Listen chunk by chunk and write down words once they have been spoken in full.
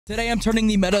Today, I'm turning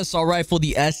the meta assault rifle,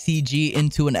 the STG,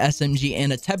 into an SMG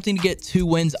and attempting to get 2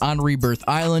 wins on Rebirth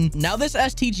Island. Now, this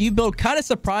STG build kind of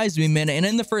surprised me, man, and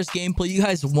in the first gameplay, you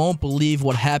guys won't believe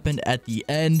what happened at the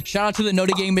end. Shout out to the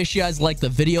Noti Gang. Make sure you guys like the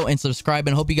video and subscribe,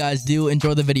 and hope you guys do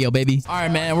enjoy the video, baby. All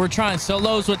right, man, we're trying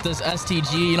solos with this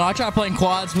STG. You know, I tried playing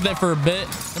quads with it for a bit.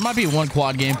 There might be one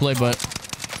quad gameplay, but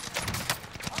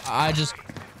I just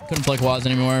couldn't play quads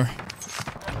anymore.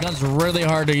 Gun's really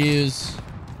hard to use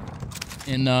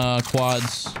in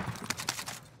quads.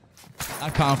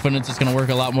 Not confident it's gonna work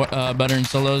a lot more better in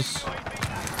solos.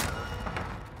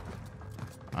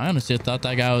 I honestly thought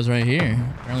that guy was right here.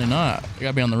 Apparently not. You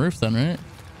gotta be on the roof then, right?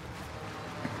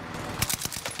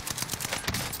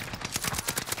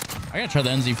 I gotta try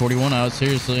the NZ41 out,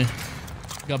 seriously.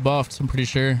 Got buffed, I'm pretty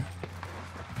sure.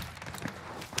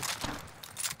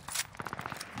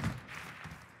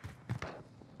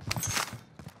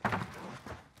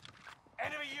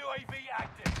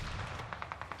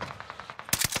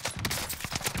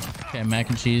 Okay, mac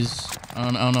and cheese. I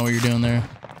don't know what you're doing there.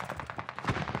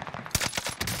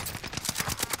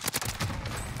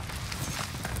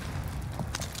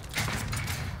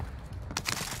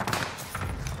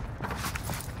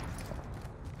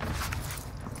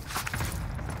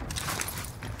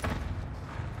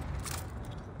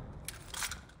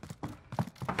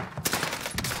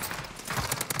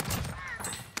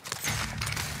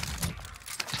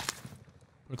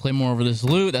 Put a claymore over this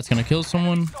loot. That's gonna kill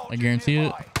someone. I guarantee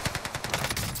it.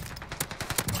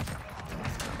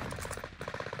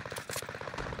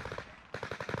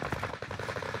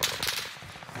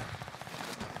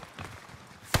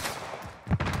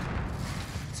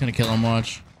 Gonna kill him,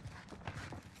 watch.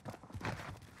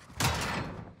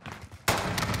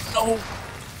 No.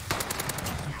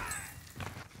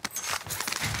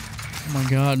 Oh my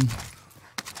god.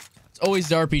 It's always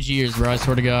the RPGers, bro. I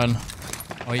swear to god.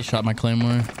 Oh, he shot my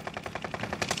claymore.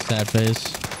 Sad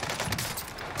face.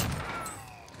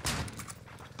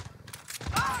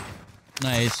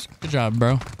 Nice. Good job,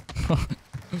 bro.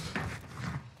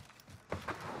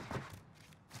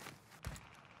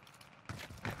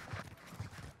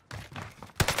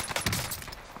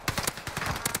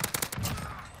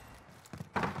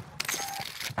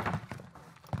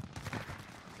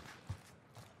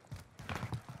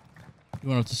 You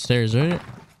went up the stairs, right?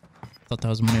 Thought that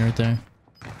was money right there.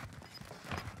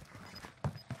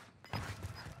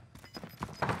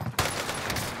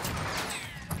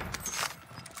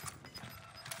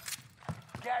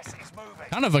 Gas is moving.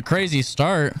 Kind of a crazy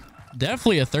start.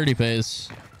 Definitely a 30 pace.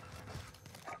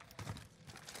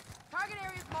 Target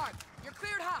area's marked. You're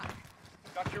cleared hot.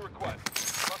 Got your request.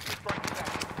 Must be strike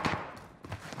attack.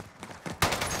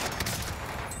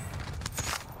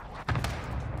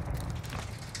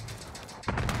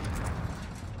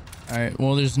 All right,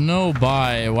 well, there's no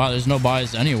buy. Wow, there's no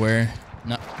buys anywhere.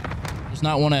 No, there's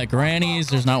not one at Granny's.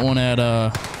 There's not one at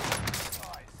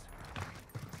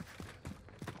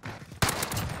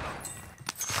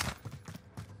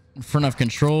in front of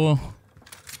Control.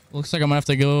 Looks like I'm gonna have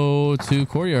to go to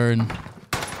Courtyard.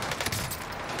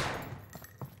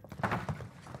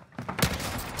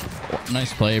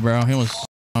 Nice play, bro. He almost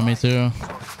on me too.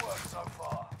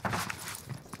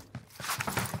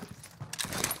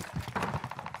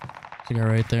 Guy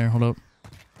right there. Hold up.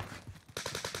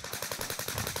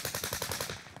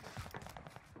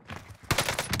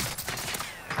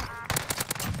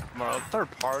 Bro,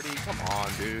 third party. Come on,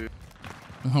 dude.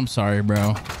 I'm sorry,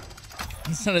 bro.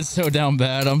 It sounded so down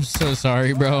bad. I'm so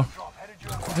sorry, bro.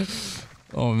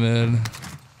 Oh, man.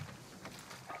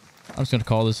 I'm just gonna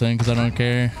call this in because I don't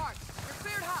care.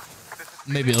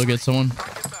 Maybe it'll get someone.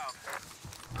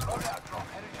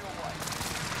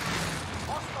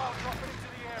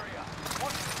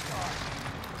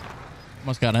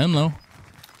 Almost got him though.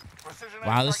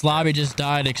 Wow, this lobby just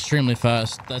died extremely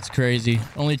fast. That's crazy.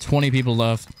 Only 20 people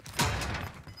left.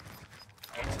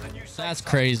 That's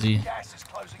crazy. He's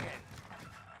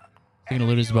gonna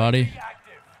loot his body.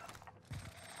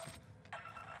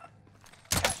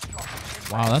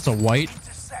 Wow, that's a white.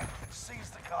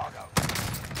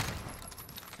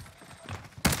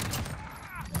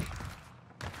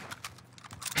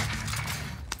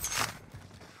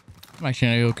 I'm actually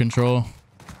gonna go Control.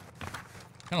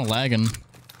 Kind of lagging.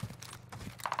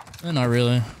 Not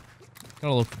really. Got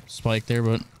a little spike there,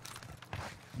 but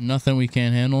nothing we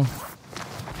can't handle.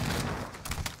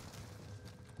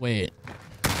 Wait.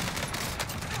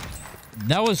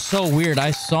 That was so weird.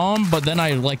 I saw him, but then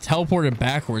I like teleported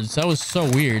backwards. That was so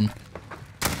weird.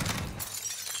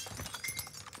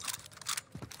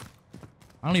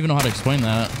 I don't even know how to explain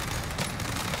that.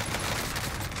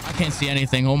 I can't see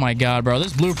anything. Oh my god, bro.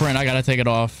 This blueprint, I gotta take it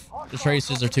off. The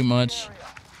traces are too much.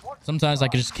 Sometimes I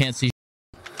just can't see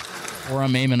where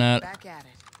I'm aiming at. Back at it.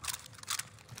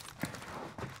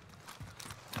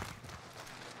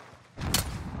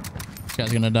 This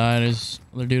guy's gonna die. There's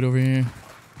other dude over here.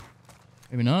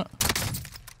 Maybe not.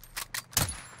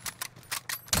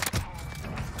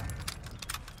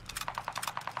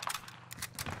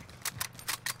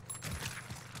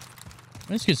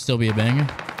 This could still be a banger.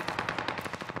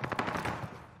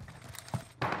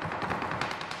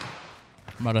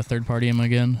 I'm about to third party him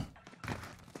again.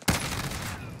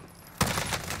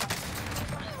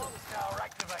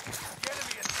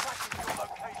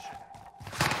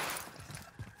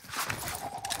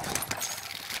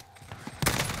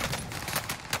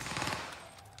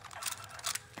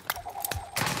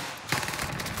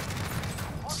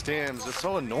 Stems, it's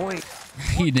so annoying.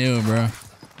 He knew, bro.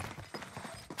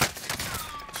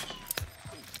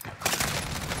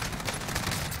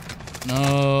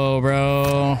 No,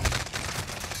 bro.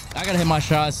 I gotta hit my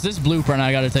shots. This blueprint,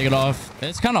 I gotta take it off.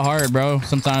 It's kind of hard, bro.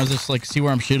 Sometimes just like see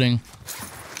where I'm shooting.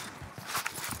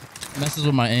 It messes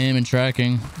with my aim and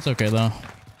tracking. It's okay though.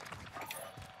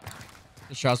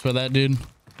 The shots by that dude.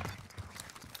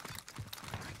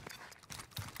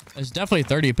 It's definitely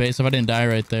 30 pace if I didn't die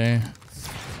right there.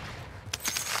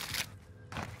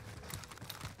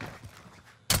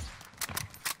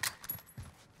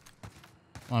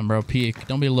 Come on, bro. Peek.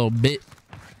 Don't be a little bit.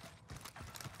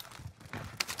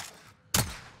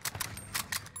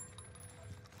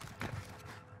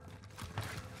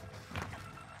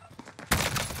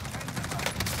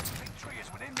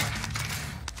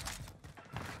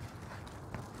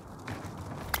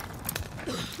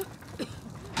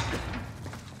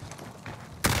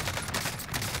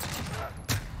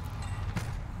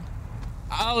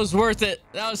 That was worth it.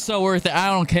 That was so worth it. I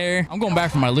don't care. I'm going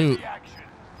back for my loot.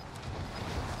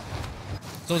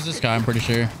 So is this guy, I'm pretty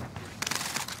sure.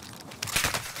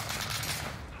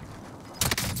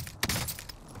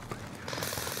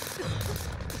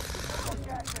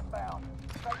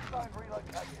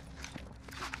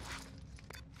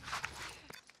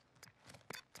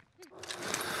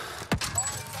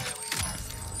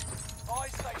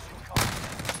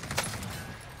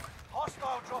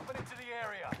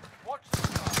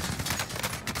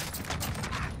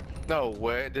 No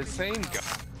way, the same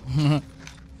guy.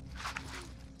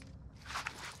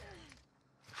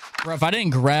 Bro, if I didn't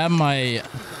grab my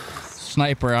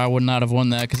sniper, I would not have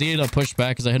won that because he ended up pushed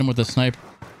back because I hit him with the sniper.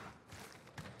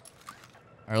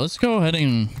 All right, let's go ahead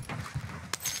and...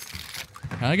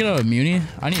 Can I get a muni?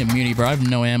 I need a muni, bro. I have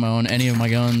no ammo on any of my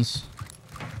guns.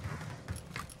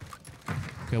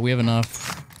 Okay, we have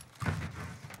enough.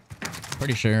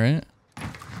 Pretty sure, right?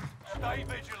 Stay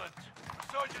vigilant.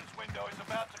 Resurgence window is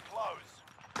about to close.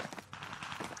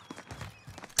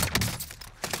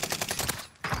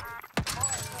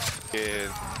 Kid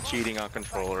cheating on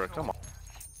controller. Come on.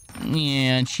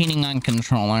 Yeah, cheating on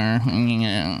controller. Yeah.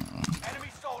 Enemy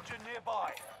soldier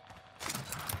nearby.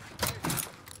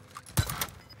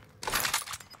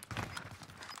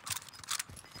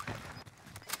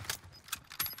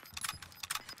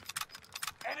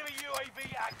 Enemy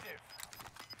UAV active.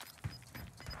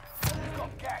 We've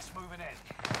got gas moving in.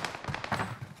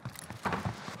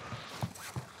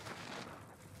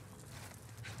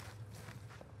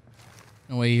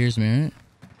 No way he hears me, right?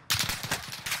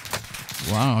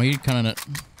 Wow, he kind of...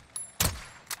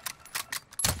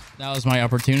 That was my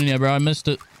opportunity, bro. I missed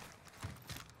it.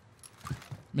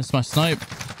 Missed my snipe.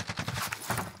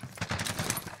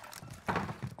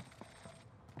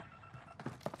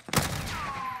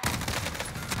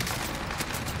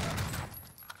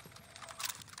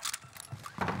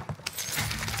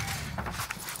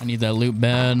 I need that loot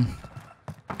bad.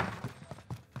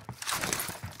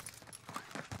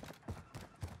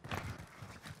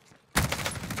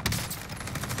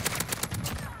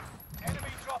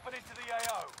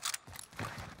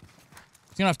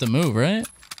 He's gonna have to move, right?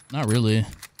 Not really.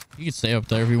 You could stay up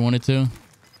there if you wanted to.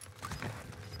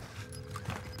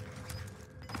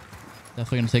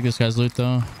 Definitely gonna take this guy's loot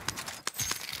though. No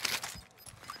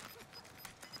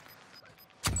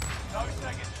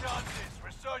second chances.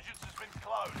 Resurgence has been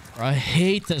closed. I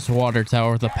hate this water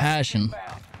tower with a passion.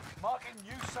 Marking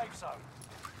new safe zone.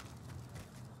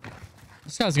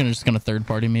 This guy's just gonna third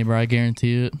party me, bro. I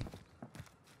guarantee it.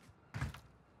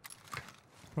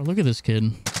 Bro, look at this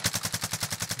kid.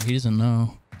 He doesn't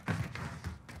know.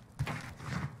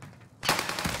 Top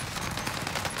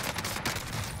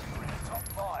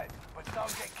 5, but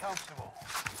don't get comfortable.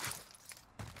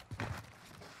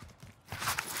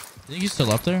 Think he's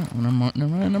still up there? Oh,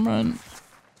 never mind.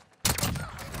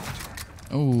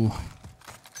 Oh.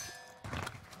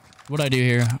 What'd I do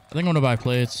here? I think I'm gonna buy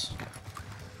plates.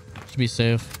 Just to be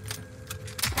safe.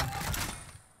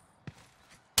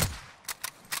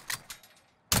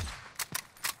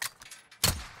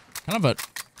 Kind of a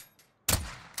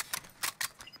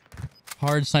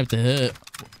hard snipe to hit,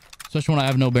 especially when I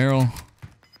have no barrel.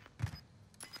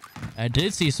 I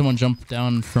did see someone jump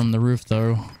down from the roof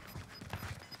though.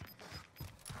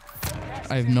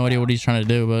 I have no idea what he's trying to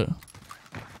do, but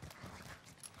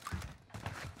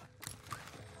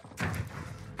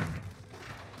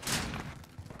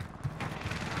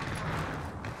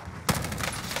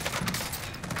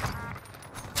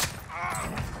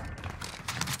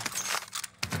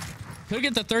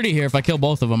could get the 30 here if I kill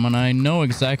both of them, and I know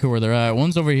exactly where they're at.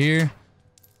 One's over here.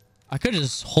 I could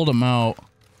just hold him out,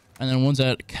 and then one's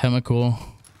at chemical.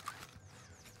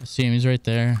 I see him. He's right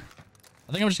there.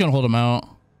 I think I'm just gonna hold him out.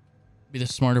 Be the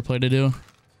smarter play to do.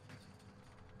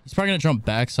 He's probably gonna jump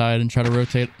backside and try to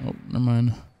rotate. Oh, never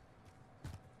mind.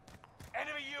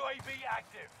 Enemy UAV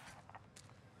active.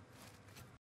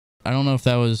 I don't know if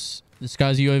that was this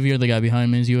guy's UAV or the guy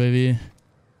behind me's UAV.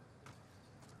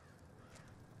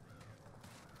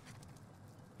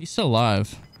 He's still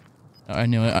alive. Oh, I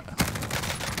knew it. I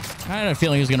had a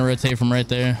feeling he was gonna rotate from right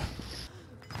there.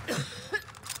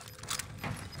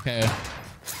 Okay.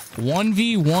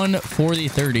 1v1 for the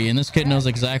 30, and this kid knows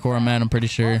exactly where I'm at, I'm pretty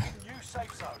sure.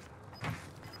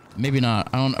 Maybe not.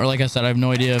 I don't, or like I said, I have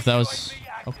no idea if that was...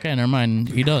 Okay, never mind.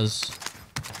 He does.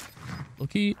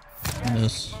 Looky at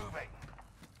this. Okay,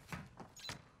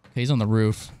 he's on the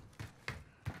roof.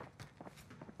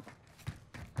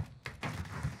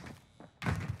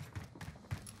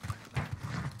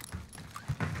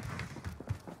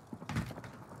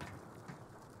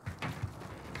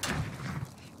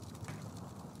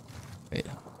 Wait.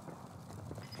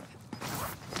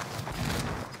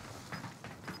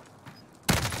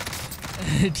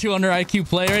 200 IQ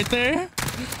play right there.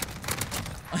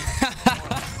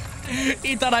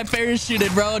 He thought I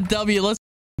parachuted, bro. W, let's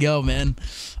go, man.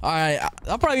 All right,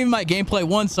 that'll probably be my gameplay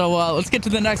one, so let's get to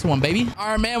the next one, baby. All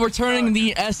right, man, we're turning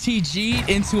the STG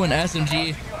into an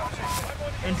SMG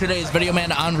in today's video,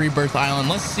 man, on Rebirth Island.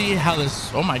 Let's see how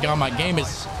this... Oh my god, my game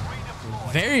is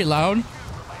very loud.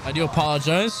 I do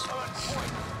apologize,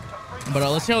 but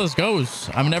let's see how this goes.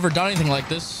 I've never done anything like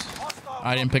this.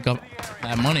 I didn't pick up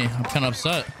that money. I'm kind of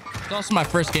upset. It's also my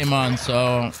first game on,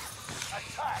 so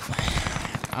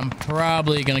I'm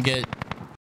probably gonna get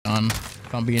on,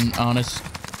 if I'm being honest.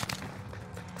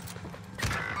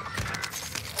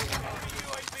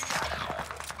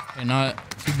 Okay, not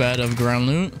too bad of ground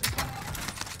loot.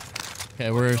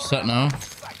 Okay, we're set now.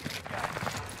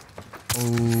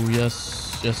 Oh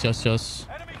yes, yes, yes, yes.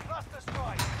 Enemy cluster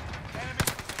strike. Enemy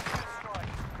cluster strike.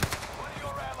 One of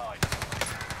your allies.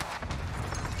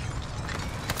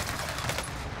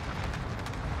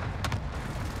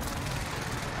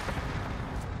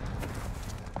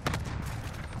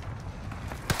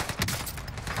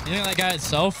 You think that guy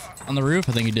itself on the roof?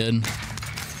 I think he did.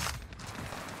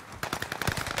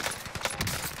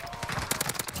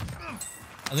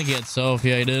 I think he had self.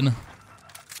 Yeah, he did.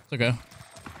 It's okay.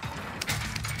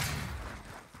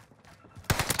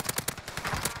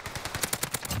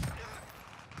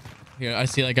 Here, I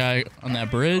see that guy on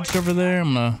that bridge over there.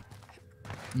 I'm gonna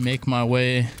make my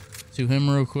way to him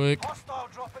real quick. Hostile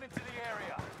dropping into the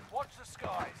area. Watch the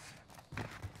skies.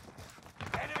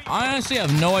 Enemy I honestly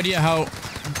have no idea how...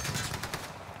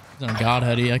 He's on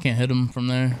Godheady. I can't hit him from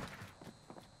there.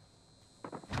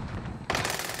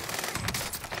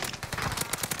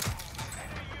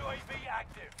 UAV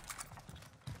active.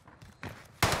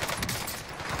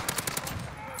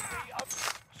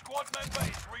 Squad member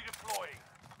is redeploying.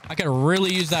 I could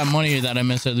really use that money that I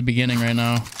missed at the beginning right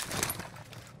now.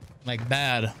 Like,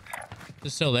 bad.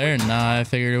 It's still there? Nah, I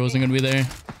figured it wasn't gonna be there.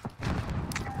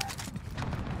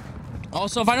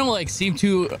 Also, if I don't like seem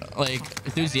too like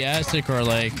enthusiastic or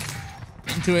like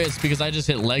into it, it's because I just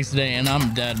hit legs today and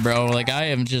I'm dead, bro. Like, I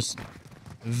am just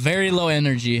very low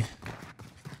energy.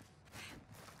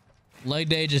 Leg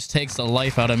day just takes the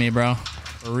life out of me, bro.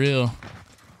 For real.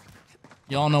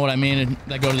 Y'all know what I mean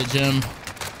that go to the gym.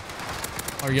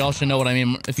 Or y'all should know what I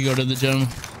mean if you go to the gym.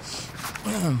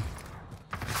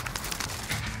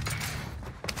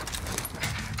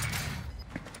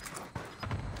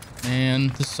 Man,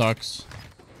 this sucks.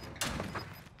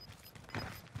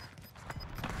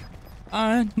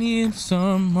 I need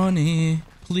some money,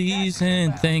 please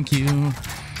and thank you.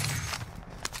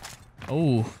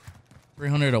 Oh,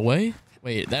 300 away?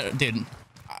 Wait, that dude,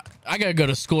 I gotta go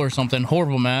to school or something.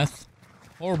 Horrible math.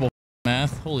 Horrible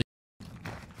math. Holy,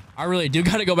 I really do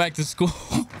gotta go back to school.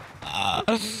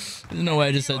 There's no way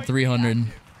I just said 300.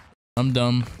 I'm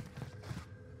dumb.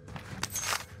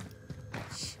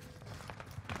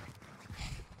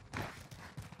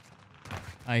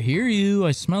 I hear you.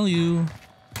 I smell you.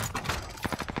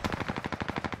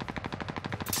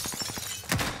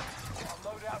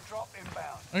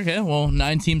 Okay, well,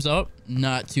 9 teams up.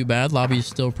 Not too bad. Lobby is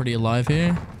still pretty alive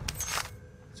here.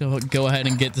 So go ahead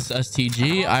and get this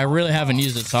STG. I really haven't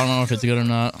used it, so I don't know if it's good or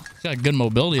not. It's got good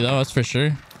mobility, though. That's for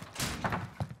sure.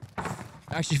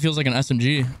 Actually feels like an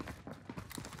SMG.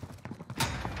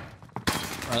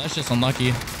 Oh, that's just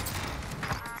unlucky.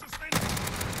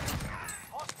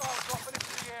 Hostiles dropping into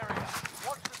the area.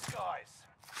 Watch the skies.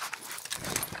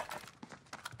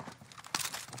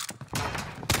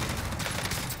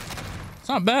 It's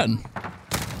not bad.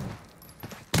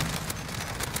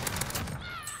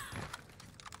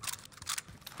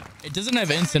 It doesn't have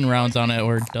instant rounds on it,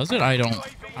 or does it? I don't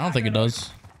think it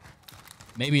does.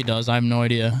 Maybe it does. I have no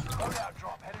idea.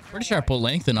 Pretty sure I put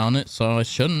lengthen on it, so it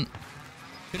shouldn't.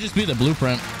 Could just be the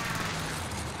blueprint.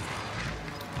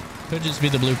 Could just be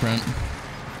the blueprint.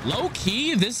 Low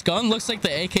key, this gun looks like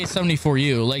the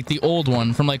AK-74U, like the old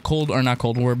one from like not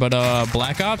Cold War, but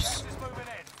Black Ops.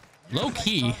 Low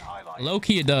key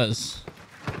it does.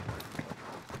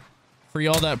 For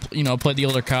y'all that, you know, played the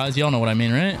older CODs, y'all know what I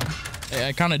mean, right?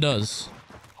 It kind of does.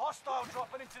 Hostile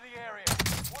dropping into the area.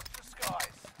 Watch the skies.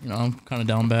 You know, I'm kind of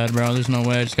down bad, bro. There's no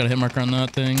way. I just got a hit marker on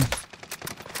that thing.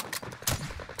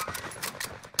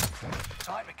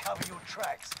 Time to cover your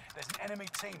tracks. There's an enemy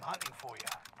team hunting for you.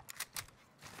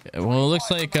 Yeah, well, it looks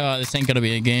like this ain't gonna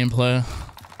be a gameplay.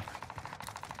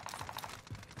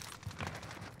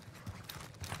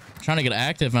 I'm trying to get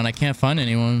active and I can't find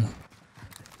anyone.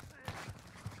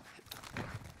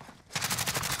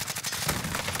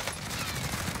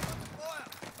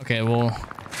 Okay, well,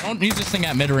 don't use this thing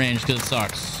at mid-range because it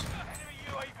sucks.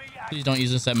 Please don't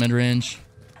use this at mid-range.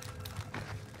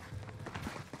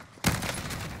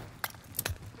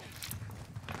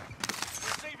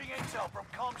 Receiving intel from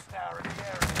comms tower in the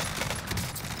area.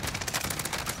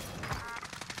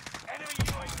 Enemy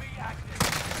UAV active.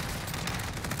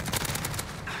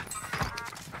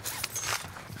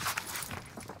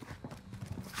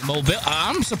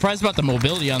 I'm surprised about the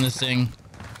mobility on this thing.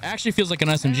 It actually feels like an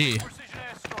SMG. Precision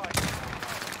airstrike.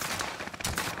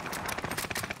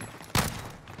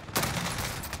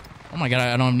 Oh my god,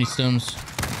 I don't have any stims.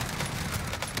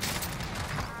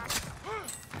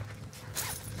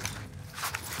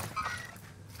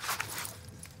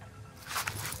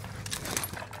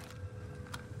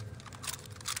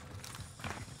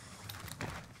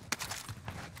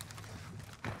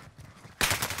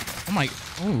 Oh my,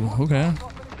 oh, okay.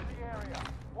 Dropping into the area.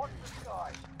 Watch the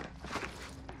skies.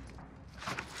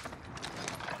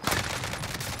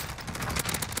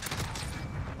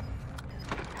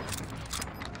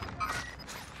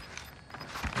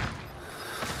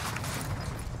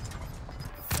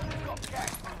 Got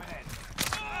gas moving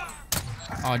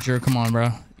in. Oh, Jer, come on, bro.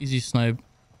 Easy snipe.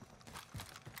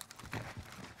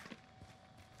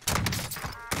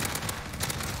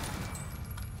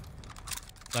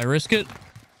 Did I risk it?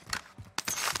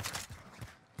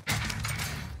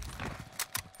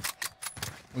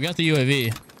 We got the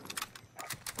UAV.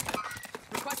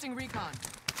 Requesting recon.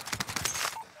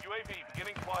 UAV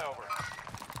beginning flyover.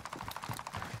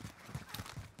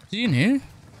 Is he in here?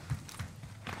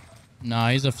 Nah,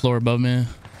 he's a floor above me.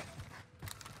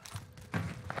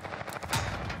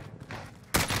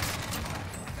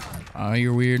 Oh,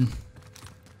 you're weird.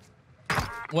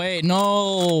 Wait,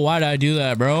 no. Why did I do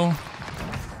that, bro?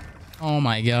 Oh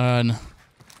my god.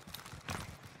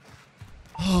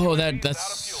 Oh,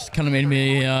 that's kind of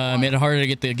made it harder to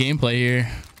get the gameplay here.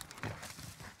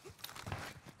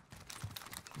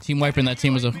 Team wiping that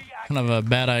team was a kind of a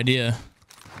bad idea.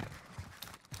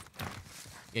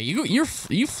 Yeah, you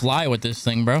fly with this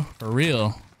thing, bro, for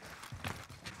real.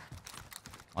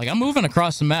 Like, I'm moving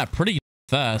across the map pretty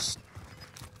fast.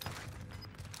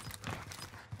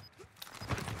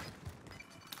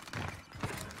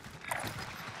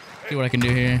 See what I can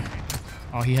do here.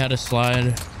 Oh, he had a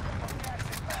slide.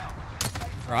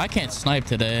 Bro, I can't snipe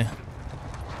today.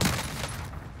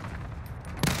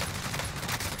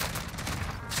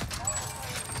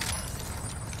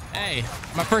 Hey,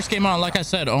 my first game on, like I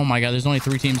said. Oh my god, there's only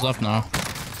 3 teams left now.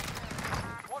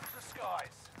 Watch the skies.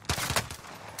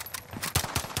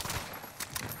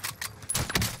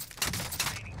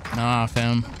 Nah,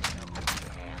 fam.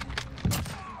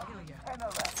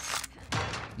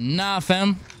 Nah,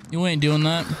 fam. You ain't doing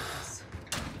that.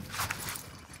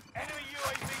 Enemy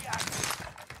UAV active.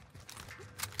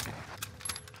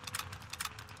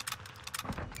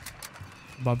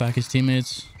 Bought back his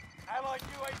teammates. Allied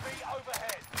UAV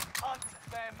overhead. Hunt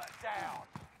them down.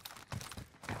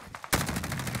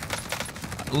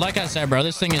 Like I said, bro,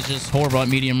 this thing is just horrible at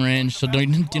medium range, so do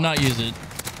not use it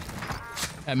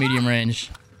at medium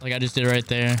range. Like I just did right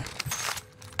there.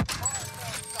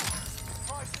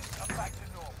 Prices are back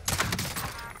to normal.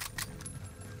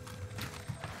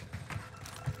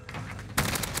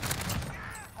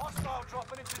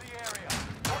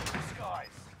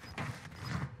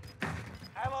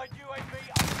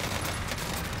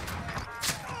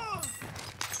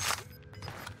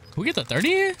 we get the 30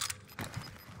 here?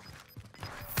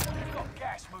 Got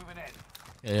gas moving in.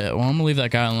 Yeah, well, I'm gonna leave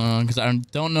that guy alone because I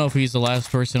don't know if he's the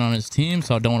last person on his team,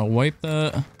 so I don't want to wipe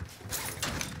that.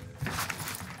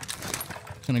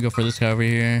 Just gonna go for this guy over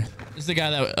here. This is the guy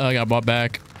that got bought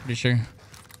back, pretty sure.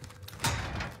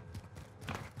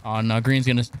 Oh no, green's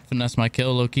gonna finesse my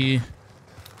kill, low-key.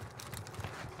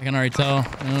 I can already tell.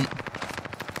 Yep.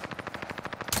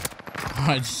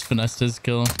 I just finessed his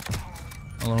kill.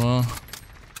 LOL.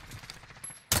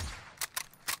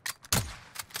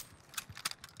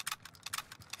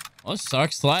 Well, this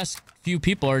sucks. The last few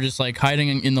people are just like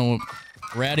hiding in the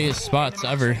rattiest spots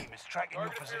ever.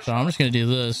 So I'm just gonna do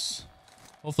this.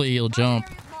 Hopefully he'll jump.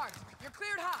 You're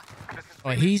cleared hot. Oh,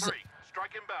 he's...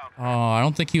 Oh, I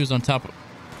don't think he was on top.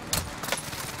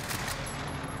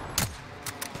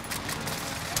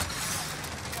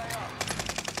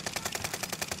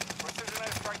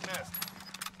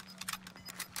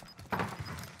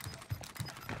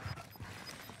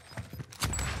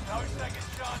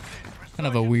 Kind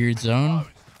of a weird zone.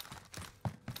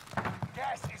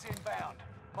 Gas is inbound.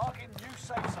 Marking new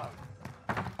safe zone.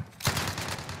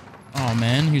 Oh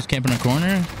man, he was camping a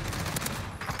corner.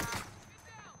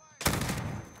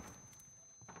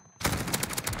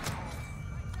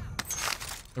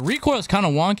 The recoil is kind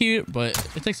of wonky, but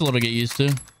it takes a little to get used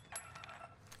to.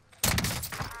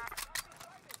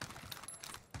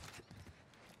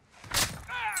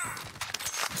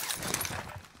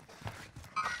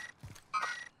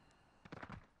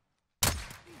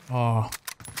 Oh.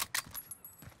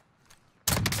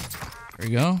 There we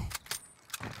go.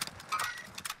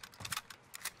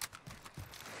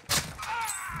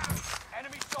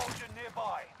 Enemy soldier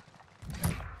nearby.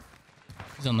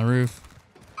 He's on the roof.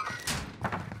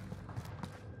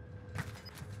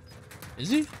 Is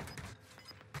he?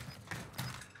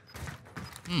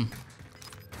 Where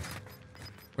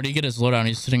did he get his loadout?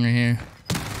 He's sitting right here.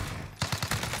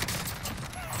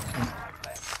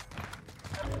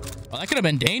 Well, that could have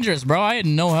been dangerous, bro. I had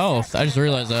no health. I just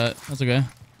realized that. That's okay.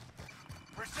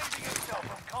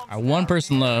 All right, one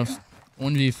person left.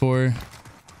 1v4.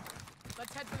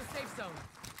 Let's head to the safe zone.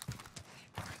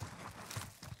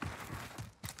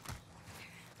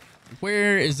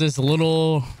 Where is this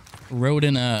little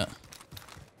rodent at?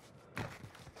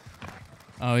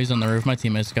 Oh, he's on the roof. My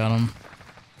teammates got him.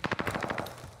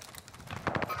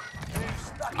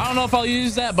 I don't know if I'll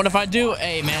use that, but if I do,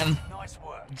 hey, man.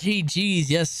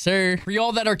 GG's, yes sir. For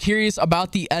y'all that are curious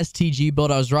about the STG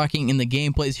build I was rocking in the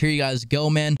gameplays, here you guys go,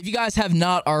 man. If you guys have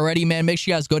not already, man, make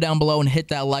sure you guys go down below and hit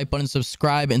that like button,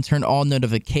 subscribe, and turn all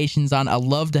notifications on. I'd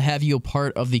love to have you a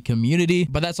part of the community.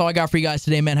 But that's all I got for you guys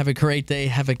today, man. Have a great day,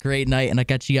 have a great night, and I'll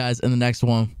catch you guys in the next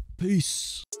one.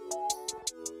 Peace.